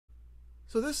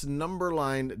So this number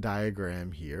line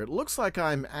diagram here, it looks like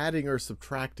I'm adding or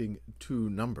subtracting two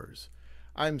numbers.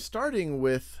 I'm starting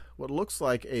with what looks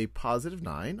like a positive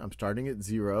 9. I'm starting at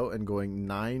 0 and going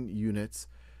 9 units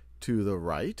to the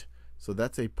right. So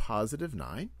that's a positive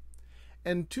 9.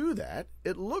 And to that,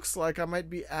 it looks like I might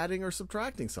be adding or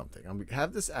subtracting something. I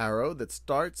have this arrow that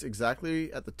starts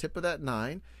exactly at the tip of that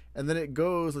 9, and then it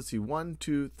goes, let's see, 1,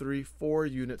 2, 3, 4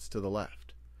 units to the left.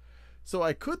 So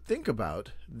I could think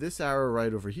about this arrow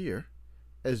right over here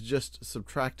as just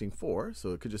subtracting 4.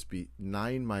 So it could just be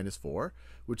 9 minus 4,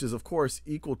 which is, of course,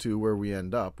 equal to where we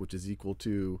end up, which is equal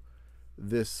to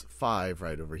this 5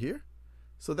 right over here.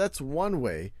 So that's one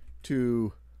way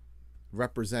to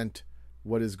represent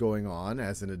what is going on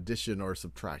as an addition or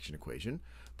subtraction equation.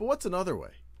 But what's another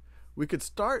way? We could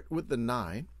start with the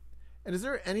 9. And is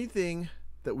there anything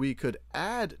that we could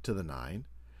add to the 9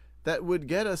 that would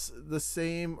get us the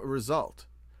same result?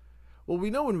 Well,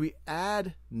 we know when we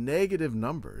add negative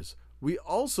numbers, we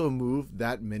also move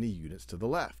that many units to the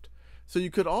left. So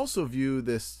you could also view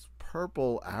this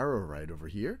purple arrow right over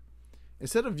here.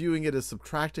 Instead of viewing it as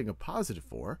subtracting a positive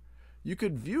 4, you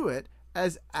could view it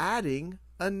as adding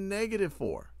a negative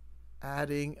 4.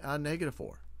 Adding a negative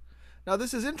 4. Now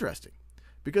this is interesting,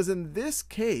 because in this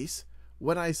case,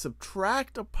 when I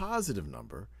subtract a positive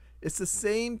number, it's the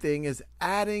same thing as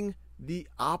adding the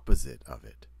opposite of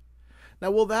it. Now,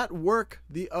 will that work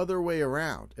the other way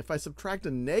around? If I subtract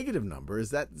a negative number, is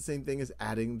that the same thing as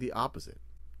adding the opposite?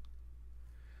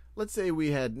 Let's say we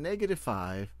had negative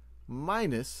 5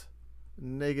 minus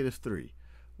negative 3.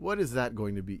 What is that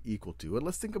going to be equal to? And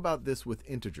let's think about this with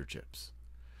integer chips.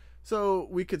 So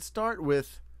we could start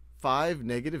with 5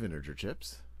 negative integer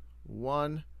chips.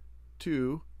 1,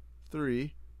 2,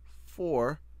 3,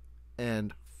 4,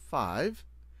 and 5.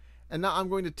 And now I'm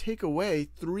going to take away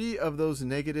 3 of those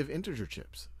negative integer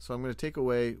chips. So I'm going to take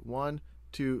away 1,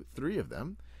 2, 3 of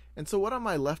them. And so what am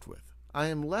I left with? I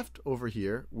am left over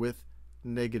here with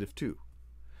negative 2.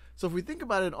 So if we think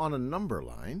about it on a number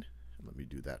line, let me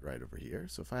do that right over here.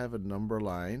 So if I have a number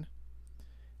line,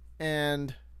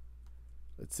 and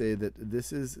let's say that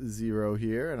this is 0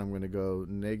 here, and I'm going to go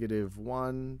negative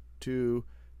 1, 2,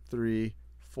 3,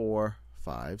 4,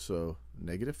 5. So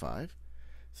negative 5.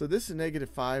 So this is negative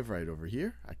 5 right over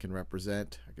here. I can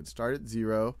start at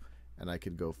 0, and I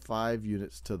can go 5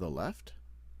 units to the left.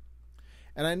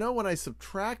 And I know when I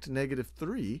subtract negative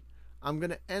 3, I'm going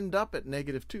to end up at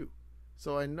negative 2.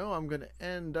 So I know I'm going to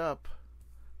end up,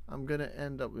 let me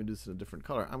do this in a different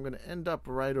color. I'm going to end up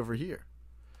right over here.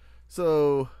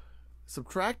 So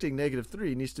subtracting negative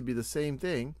 3 needs to be the same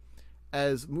thing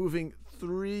as moving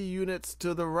 3 units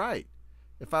to the right.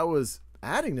 If I was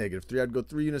adding negative 3, I'd go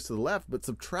 3 units to the left, but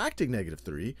subtracting negative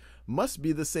 3 must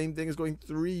be the same thing as going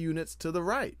 3 units to the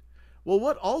right. Well,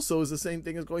 what also is the same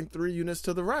thing as going 3 units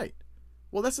to the right?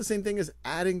 Well, that's the same thing as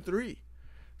adding 3.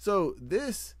 So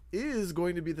this is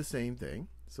going to be the same thing.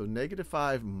 So negative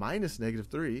 5 minus negative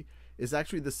 3 is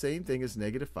actually the same thing as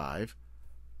negative 5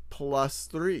 plus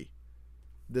 3.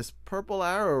 This purple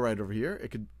arrow right over here,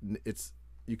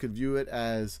 you could view it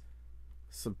as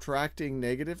subtracting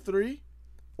negative 3,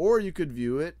 or you could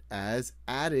view it as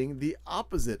adding the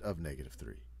opposite of negative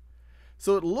 3.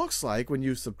 So it looks like when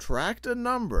you subtract a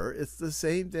number, it's the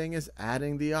same thing as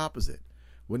adding the opposite.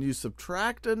 When you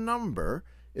subtract a number,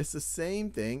 it's the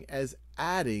same thing as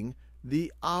adding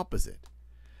the opposite.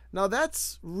 Now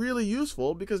that's really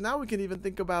useful, because now we can even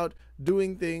think about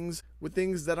doing things with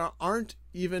things that aren't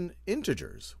even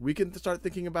integers. We can start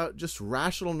thinking about just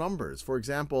rational numbers. For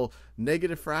example,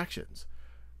 negative fractions.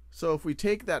 So if we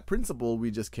take that principle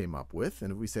we just came up with,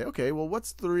 and if we say, okay, well,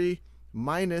 what's 3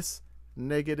 minus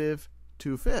negative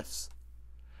 2/5?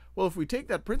 Well, if we take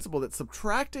that principle that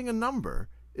subtracting a number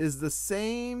is the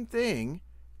same thing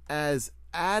as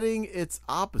adding its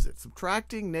opposite.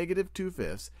 Subtracting negative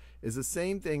 2/5 is the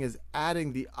same thing as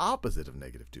adding the opposite of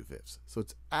negative 2/5. So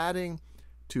it's adding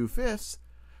 2/5.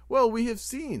 Well, we have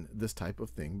seen this type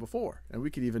of thing before, and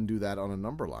we could even do that on a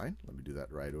number line. Let me do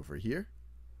that right over here.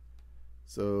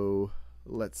 So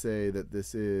let's say that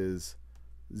this is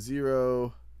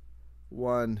 0,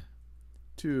 1,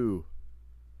 2,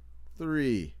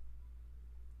 3,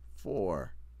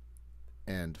 4,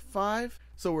 and 5.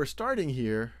 So we're starting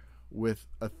here with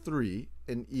a 3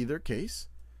 in either case.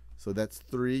 So that's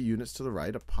 3 units to the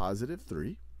right, a positive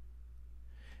 3.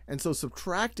 And so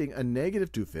subtracting a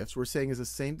negative 2/5, we're saying is the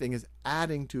same thing as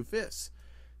adding 2/5.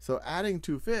 So adding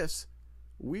 2/5,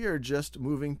 we are just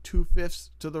moving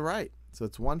 2/5 to the right. So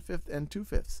it's 1/5 and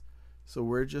 2/5. So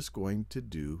we're just going to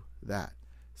do that.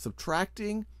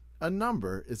 Subtracting a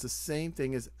number is the same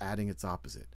thing as adding its opposite.